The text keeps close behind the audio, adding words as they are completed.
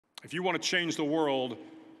If you want to change the world,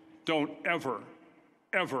 don't ever,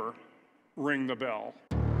 ever ring the bell.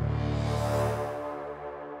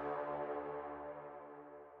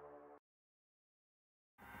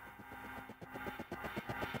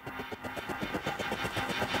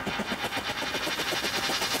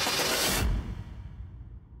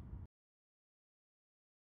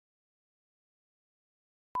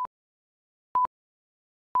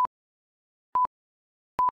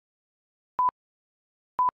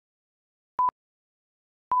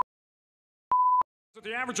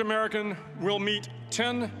 The average American will meet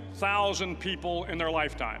 10,000 people in their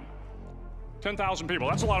lifetime. 10,000 people,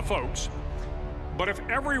 that's a lot of folks. But if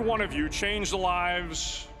every one of you changed the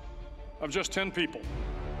lives of just 10 people,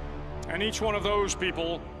 and each one of those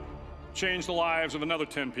people changed the lives of another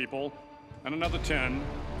 10 people, and another 10,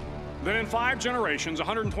 then in 5 generations,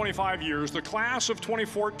 125 years, the class of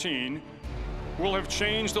 2014 will have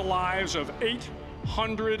changed the lives of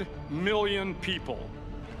 800 million people.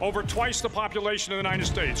 Over twice the population of the United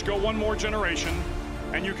States. Go one more generation,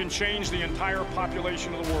 and you can change the entire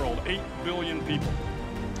population of the world, 8 billion people.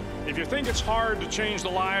 If you think it's hard to change the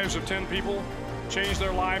lives of 10 people, change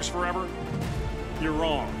their lives forever, you're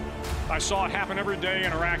wrong. I saw it happen every day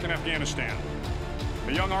in Iraq and Afghanistan.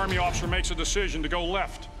 A young Army officer makes a decision to go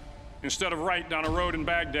left instead of right down a road in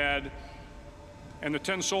Baghdad, and the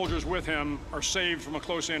 10 soldiers with him are saved from a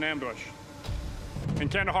close-in ambush. In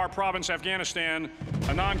Kandahar province, Afghanistan,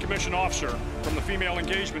 a non-commissioned officer from the female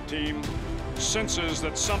engagement team senses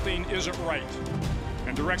that something isn't right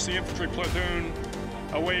and directs the infantry platoon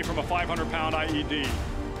away from a 500-pound IED,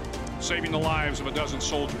 saving the lives of a dozen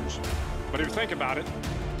soldiers. But if you think about it,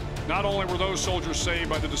 not only were those soldiers saved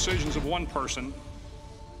by the decisions of one person,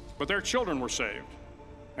 but their children were saved,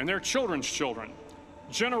 and their children's children.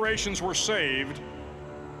 Generations were saved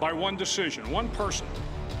by one decision, one person.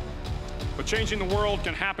 But changing the world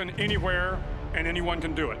can happen anywhere, and anyone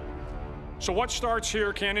can do it. So what starts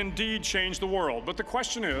here can indeed change the world. But the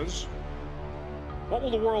question is, what will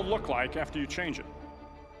the world look like after you change it?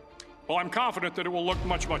 Well, I'm confident that it will look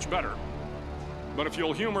much, much better. But if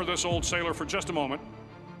you'll humor this old sailor for just a moment,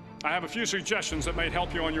 I have a few suggestions that may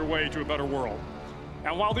help you on your way to a better world.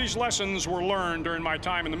 And while these lessons were learned during my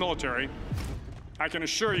time in the military, I can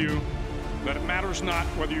assure you that it matters not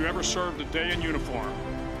whether you ever served a day in uniform.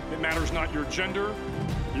 It matters not your gender,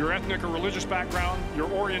 your ethnic or religious background,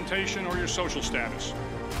 your orientation, or your social status.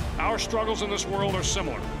 Our struggles in this world are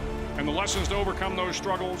similar, and the lessons to overcome those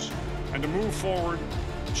struggles and to move forward,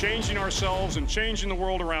 changing ourselves and changing the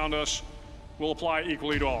world around us, will apply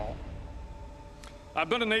equally to all. I've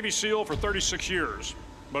been a Navy SEAL for 36 years,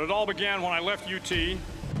 but it all began when I left UT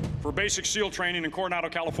for basic SEAL training in Coronado,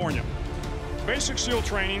 California. Basic SEAL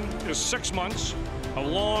training is 6 months of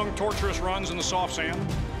long, torturous runs in the soft sand,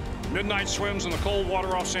 midnight swims in the cold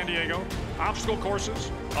water off San Diego, obstacle courses,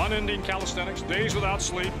 unending calisthenics, days without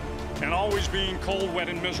sleep, and always being cold, wet,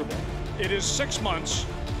 and miserable. It is 6 months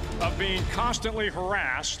of being constantly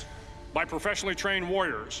harassed by professionally trained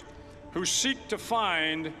warriors who seek to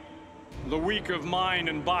find the weak of mind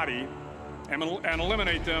and body and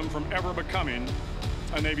eliminate them from ever becoming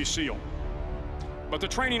a Navy SEAL. But the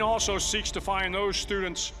training also seeks to find those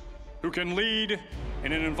students who can lead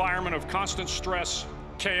in an environment of constant stress,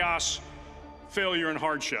 chaos, failure, and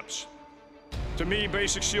hardships. To me,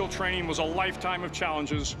 basic SEAL training was a lifetime of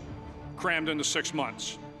challenges crammed into 6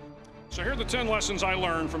 months. So here are the 10 lessons I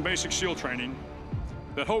learned from basic SEAL training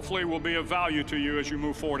that hopefully will be of value to you as you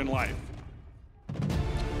move forward in life.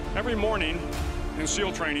 Every morning in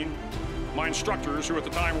SEAL training, my instructors, who at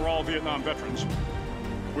the time were all Vietnam veterans,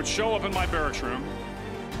 would show up in my barracks room,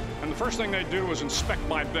 and the first thing they'd do was inspect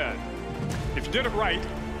my bed. If you did it right,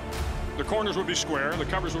 the corners would be square, the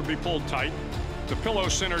covers would be pulled tight, the pillow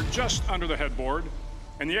centered just under the headboard,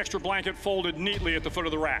 and the extra blanket folded neatly at the foot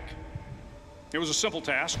of the rack. It was a simple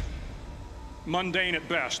task, mundane at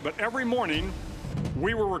best, but every morning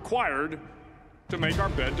we were required to make our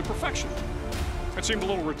bed to perfection. It seemed a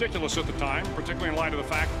little ridiculous at the time, particularly in light of the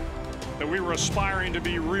fact that we were aspiring to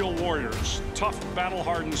be real warriors, tough,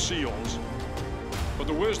 battle-hardened SEALs. But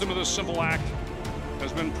the wisdom of this simple act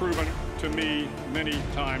has been proven to me many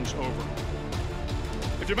times over.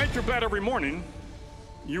 If you make your bed every morning,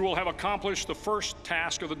 you will have accomplished the first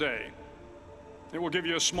task of the day. It will give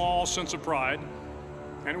you a small sense of pride,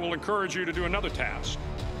 and it will encourage you to do another task,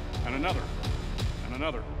 and another, and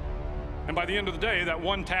another. And by the end of the day, that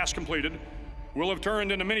one task completed will have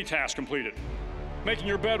turned into many tasks completed. Making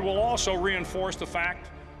your bed will also reinforce the fact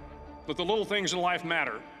that the little things in life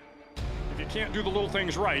matter. If you can't do the little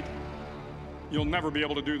things right, you'll never be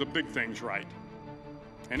able to do the big things right.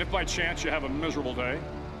 And if by chance you have a miserable day,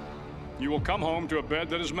 you will come home to a bed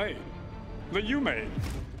that is made, that you made.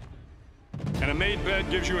 And a made bed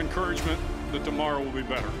gives you encouragement that tomorrow will be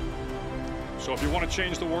better. So if you want to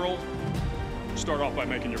change the world, start off by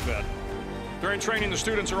making your bed. During training, the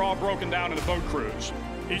students are all broken down into boat crews.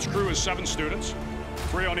 Each crew is 7 students,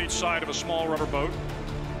 3 on each side of a small rubber boat,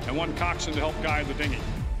 and 1 coxswain to help guide the dinghy.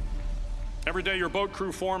 Every day, your boat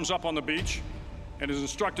crew forms up on the beach and is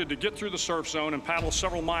instructed to get through the surf zone and paddle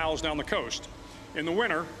several miles down the coast. In the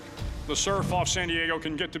winter, the surf off San Diego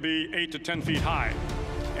can get to be 8 to 10 feet high,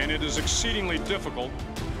 and it is exceedingly difficult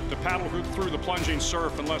to paddle through the plunging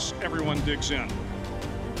surf unless everyone digs in.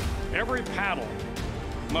 Every paddle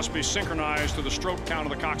must be synchronized to the stroke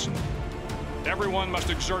count of the coxswain. Everyone must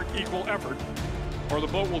exert equal effort, or the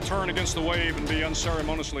boat will turn against the wave and be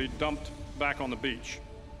unceremoniously dumped back on the beach.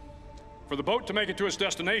 For the boat to make it to its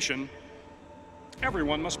destination,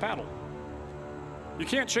 everyone must paddle. You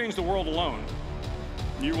can't change the world alone.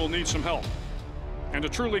 You will need some help. And to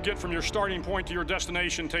truly get from your starting point to your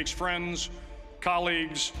destination takes friends,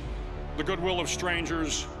 colleagues, the goodwill of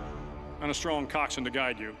strangers, and a strong coxswain to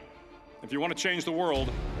guide you. If you want to change the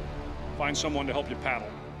world, find someone to help you paddle.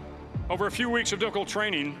 Over a few weeks of difficult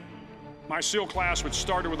training, my SEAL class, which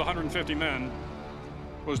started with 150 men,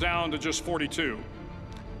 was down to just 42.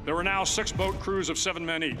 There were now 6 boat crews of 7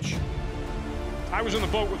 men each. I was in the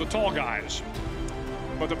boat with the tall guys,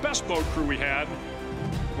 but the best boat crew we had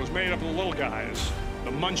was made up of the little guys,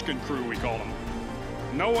 the Munchkin crew, we call them.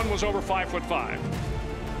 No one was over 5'5".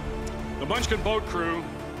 The Munchkin boat crew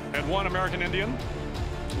had 1 American Indian,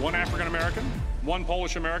 1 African American, 1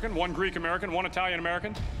 Polish American, 1 Greek American, 1 Italian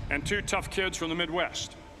American, and 2 tough kids from the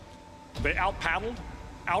Midwest. They out-paddled,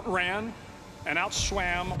 outran, and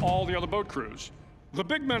outswam all the other boat crews. The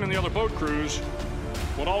big men in the other boat crews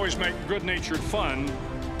would always make good-natured fun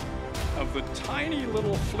of the tiny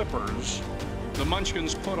little flippers the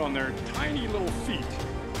Munchkins put on their tiny little feet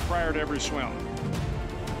prior to every swim.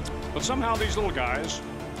 But somehow these little guys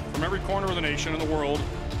from every corner of the nation and the world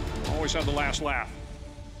always had the last laugh,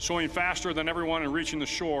 swimming faster than everyone and reaching the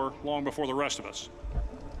shore long before the rest of us.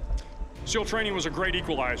 SEAL training was a great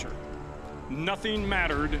equalizer. Nothing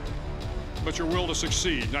mattered but your will to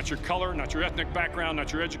succeed, not your color, not your ethnic background,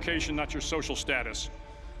 not your education, not your social status.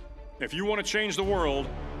 If you want to change the world,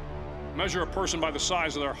 measure a person by the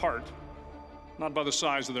size of their heart, not by the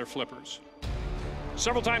size of their flippers.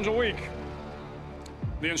 Several times a week,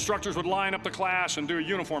 the instructors would line up the class and do a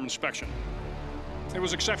uniform inspection. It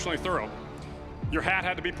was exceptionally thorough. Your hat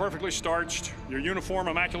had to be perfectly starched, your uniform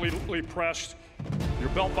immaculately pressed, your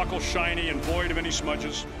belt buckle shiny and void of any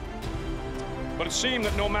smudges. But it seemed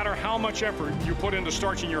that no matter how much effort you put into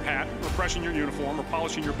starching your hat, or pressing your uniform, or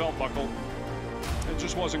polishing your belt buckle, it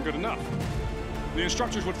just wasn't good enough. The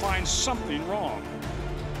instructors would find something wrong.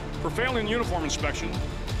 For failing the uniform inspection,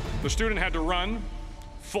 the student had to run,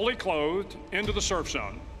 fully clothed, into the surf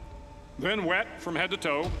zone, then wet from head to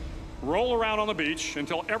toe, roll around on the beach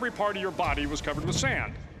until every part of your body was covered with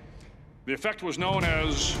sand. The effect was known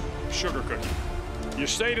as sugar cookie. You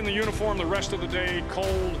stayed in the uniform the rest of the day,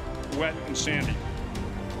 cold, wet, and sandy.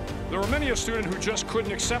 There were many a student who just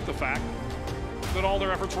couldn't accept the fact that all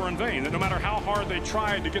their efforts were in vain, that no matter how hard they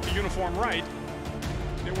tried to get the uniform right,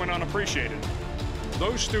 it went unappreciated.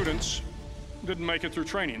 Those students didn't make it through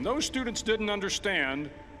training. Those students didn't understand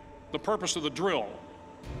the purpose of the drill.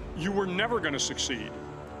 You were never going to succeed.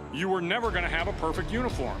 You were never going to have a perfect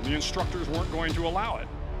uniform. The instructors weren't going to allow it.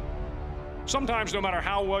 Sometimes, no matter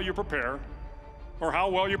how well you prepare or how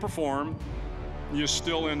well you perform, you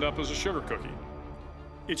still end up as a sugar cookie.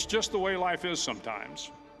 It's just the way life is sometimes.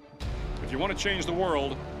 If you want to change the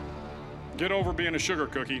world, get over being a sugar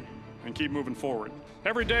cookie and keep moving forward.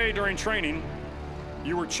 Every day during training,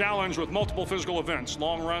 you were challenged with multiple physical events: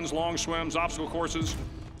 long runs, long swims, obstacle courses,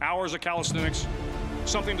 hours of calisthenics,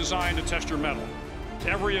 something designed to test your mettle.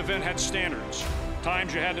 Every event had standards,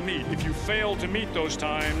 times you had to meet. If you failed to meet those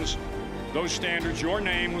times, those standards, your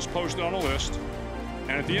name was posted on a list,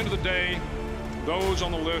 and at the end of the day, those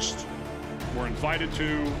on the list were invited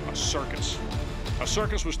to a circus. A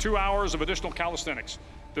circus was 2 hours of additional calisthenics,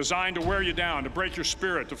 designed to wear you down, to break your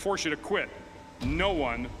spirit, to force you to quit. No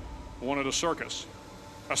one wanted a circus.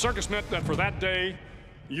 A circus meant that for that day,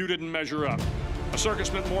 you didn't measure up. A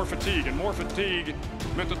circus meant more fatigue, and more fatigue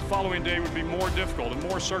meant that the following day would be more difficult, and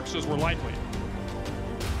more circuses were likely.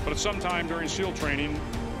 But at some time during SEAL training,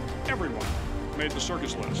 everyone made the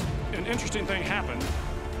circus list. An interesting thing happened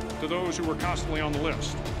to those who were constantly on the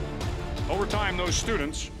list. Over time, those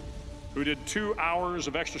students who did 2 hours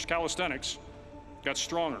of extra calisthenics got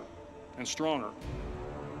stronger and stronger.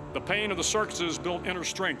 The pain of the circuses built inner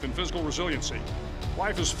strength and physical resiliency.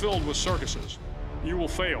 Life is filled with circuses. You will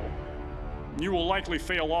fail. You will likely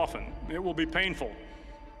fail often. It will be painful.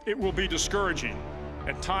 It will be discouraging.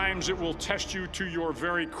 At times, it will test you to your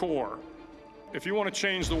very core. If you want to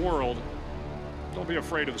change the world, don't be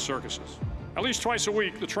afraid of the circuses. At least twice a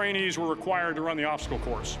week, the trainees were required to run the obstacle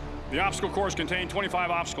course. The obstacle course contained 25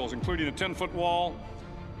 obstacles, including a 10-foot wall,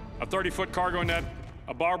 a 30-foot cargo net,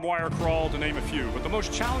 a barbed wire crawl, to name a few. But the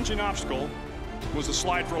most challenging obstacle was the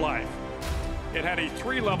slide for life. It had a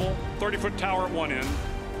 3-level, 30-foot tower at one end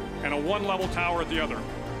and a 1-level tower at the other.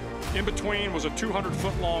 In between was a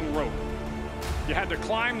 200-foot long rope. You had to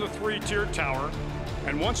climb the 3-tiered tower,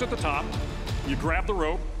 and once at the top, you grabbed the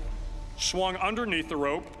rope, swung underneath the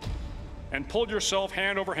rope, and pulled yourself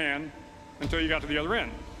hand over hand until you got to the other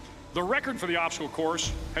end. The record for the obstacle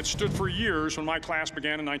course had stood for years when my class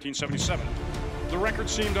began in 1977. The record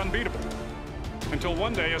seemed unbeatable until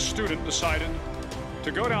one day a student decided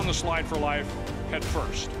to go down the slide for life head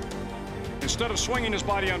first. Instead of swinging his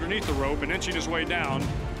body underneath the rope and inching his way down,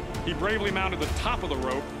 he bravely mounted the top of the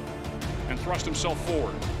rope and thrust himself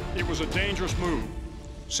forward. It was a dangerous move,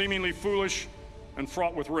 seemingly foolish and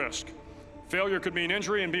fraught with risk. Failure could mean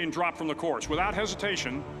injury and being dropped from the course. Without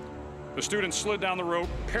hesitation, the student slid down the rope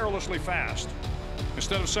perilously fast.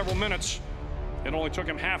 Instead of several minutes, it only took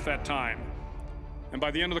him half that time. And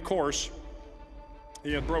by the end of the course,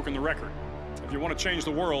 he had broken the record. If you want to change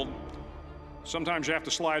the world, sometimes you have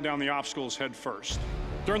to slide down the obstacles head first.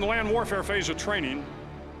 During the land warfare phase of training,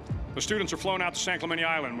 the students are flown out to San Clemente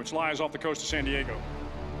Island, which lies off the coast of San Diego.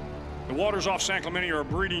 The waters off San Clemente are a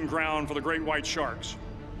breeding ground for the great white sharks.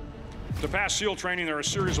 To pass SEAL training, there are a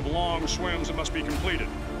series of long swims that must be completed.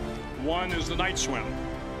 One is the night swim.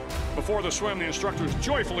 Before the swim, the instructors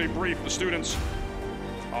joyfully brief the students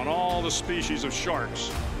on all the species of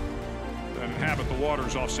sharks that inhabit the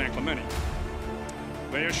waters off San Clemente.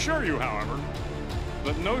 They assure you, however,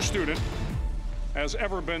 that no student has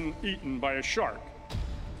ever been eaten by a shark,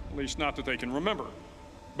 at least not that they can remember.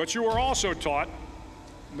 But you are also taught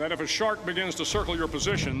that if a shark begins to circle your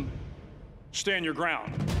position, stand your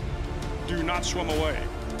ground. Do not swim away.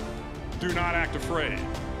 Do not act afraid.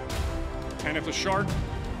 And if the shark,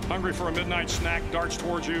 hungry for a midnight snack, darts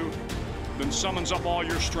towards you, then summons up all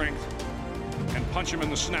your strength and punch him in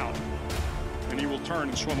the snout, and he will turn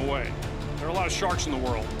and swim away. There are a lot of sharks in the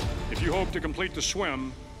world. If you hope to complete the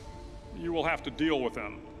swim, you will have to deal with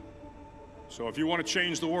them. So if you want to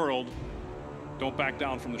change the world, don't back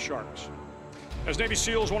down from the sharks. As Navy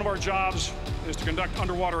SEALs, one of our jobs is to conduct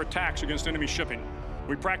underwater attacks against enemy shipping.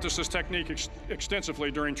 We practice this technique extensively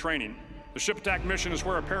during training. The ship attack mission is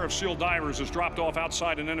where a pair of SEAL divers is dropped off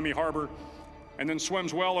outside an enemy harbor and then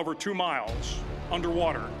swims well over 2 miles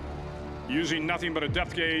underwater, using nothing but a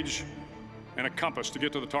depth gauge and a compass to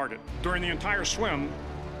get to the target. During the entire swim,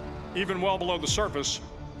 even well below the surface,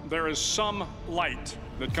 there is some light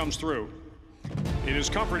that comes through. It is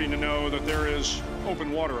comforting to know that there is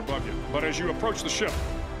open water above you. But as you approach the ship,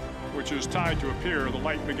 which is tied to a pier, the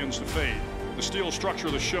light begins to fade. The steel structure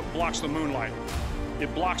of the ship blocks the moonlight.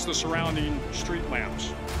 It blocks the surrounding street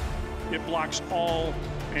lamps. It blocks all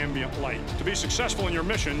ambient light. To be successful in your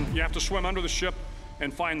mission, you have to swim under the ship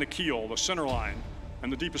and find the keel, the center line,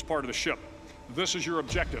 and the deepest part of the ship. This is your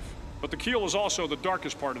objective. But the keel is also the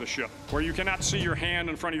darkest part of the ship, where you cannot see your hand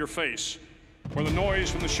in front of your face, where the noise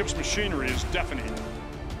from the ship's machinery is deafening,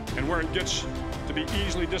 and where it gets to be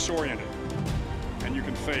easily disoriented, and you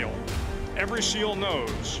can fail. Every SEAL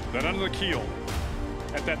knows that under the keel,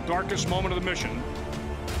 at that darkest moment of the mission,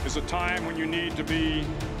 is a time when you need to be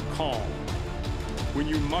calm, when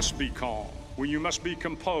you must be calm, when you must be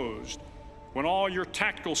composed, when all your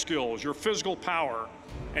tactical skills, your physical power,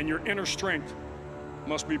 and your inner strength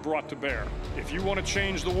must be brought to bear. If you want to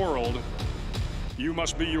change the world, you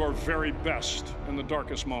must be your very best in the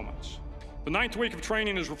darkest moments. The 9th week of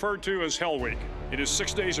training is referred to as Hell Week. It is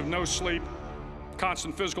 6 days of no sleep,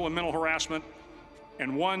 constant physical and mental harassment,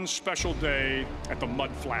 and one special day at the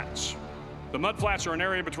Mud Flats. The Mud Flats are an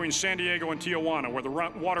area between San Diego and Tijuana where the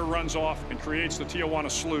water runs off and creates the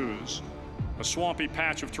Tijuana Sloughs, a swampy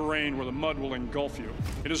patch of terrain where the mud will engulf you.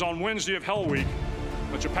 It is on Wednesday of Hell Week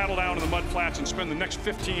that you paddle down to the Mud Flats and spend the next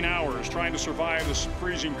 15 hours trying to survive the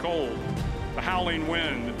freezing cold, the howling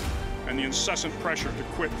wind, and the incessant pressure to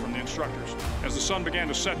quit from the instructors. As the sun began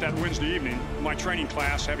to set that Wednesday evening, my training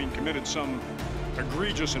class, having committed some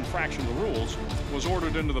egregious infraction of the rules, was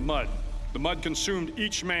ordered into the mud. The mud consumed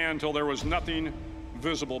each man till there was nothing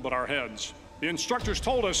visible but our heads. The instructors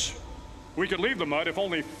told us we could leave the mud if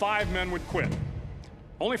only 5 men would quit.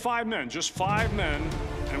 Only 5 men, just 5 men,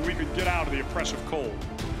 and we could get out of the oppressive cold.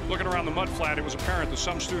 Looking around the mud flat, it was apparent that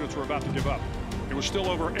some students were about to give up. It was still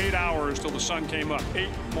over 8 hours till the sun came up. 8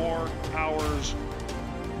 more hours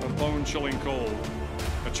of bone-chilling cold.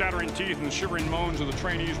 The chattering teeth and the shivering moans of the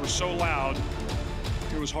trainees were so loud,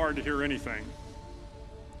 it was hard to hear anything.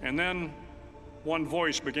 And then one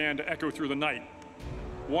voice began to echo through the night.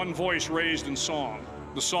 One voice raised in song.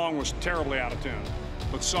 The song was terribly out of tune,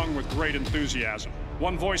 but sung with great enthusiasm.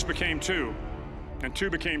 One voice became two, and two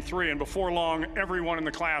became three, and before long, everyone in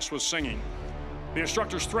the class was singing. The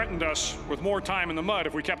instructors threatened us with more time in the mud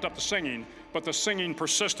if we kept up the singing, but the singing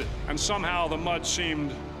persisted, and somehow the mud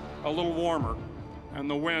seemed a little warmer, and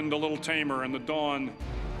the wind a little tamer, and the dawn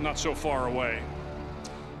not so far away.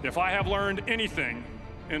 If I have learned anything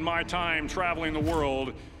in my time traveling the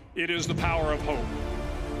world, it is the power of hope.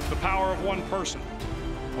 The power of one person,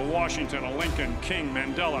 a Washington, a Lincoln, King,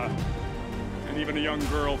 Mandela, and even a young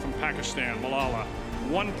girl from Pakistan, Malala.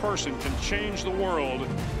 One person can change the world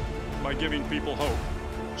by giving people hope.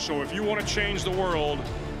 So if you want to change the world,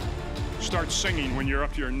 start singing when you're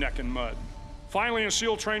up to your neck in mud. Finally, in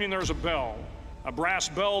SEAL training, there's a bell, a brass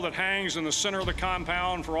bell that hangs in the center of the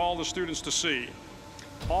compound for all the students to see.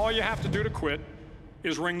 All you have to do to quit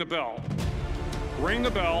is ring the bell. Ring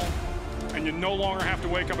the bell, and you no longer have to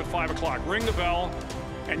wake up at 5 o'clock. Ring the bell,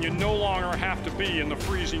 and you no longer have to be in the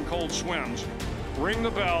freezing cold swims. Ring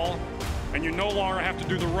the bell, and you no longer have to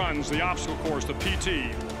do the runs, the obstacle course, the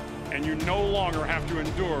PT, and you no longer have to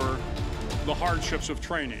endure the hardships of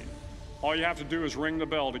training. All you have to do is ring the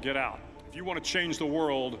bell to get out. If you want to change the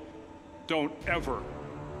world, don't ever,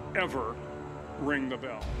 ever ring the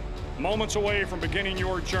bell. Moments away from beginning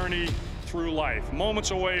your journey through life,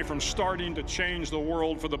 moments away from starting to change the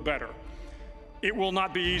world for the better. It will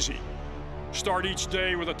not be easy. Start each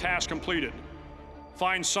day with a task completed.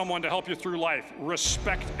 Find someone to help you through life.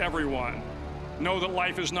 Respect everyone. Know that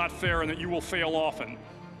life is not fair and that you will fail often.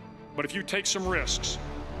 But if you take some risks,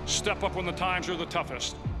 step up when the times are the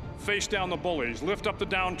toughest, face down the bullies, lift up the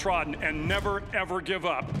downtrodden, and never, ever give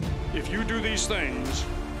up. If you do these things,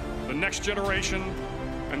 the next generation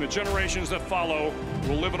and the generations that follow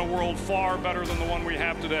will live in a world far better than the one we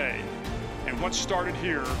have today. And what started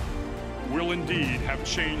here will indeed have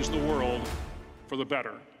changed the world for the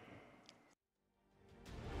better.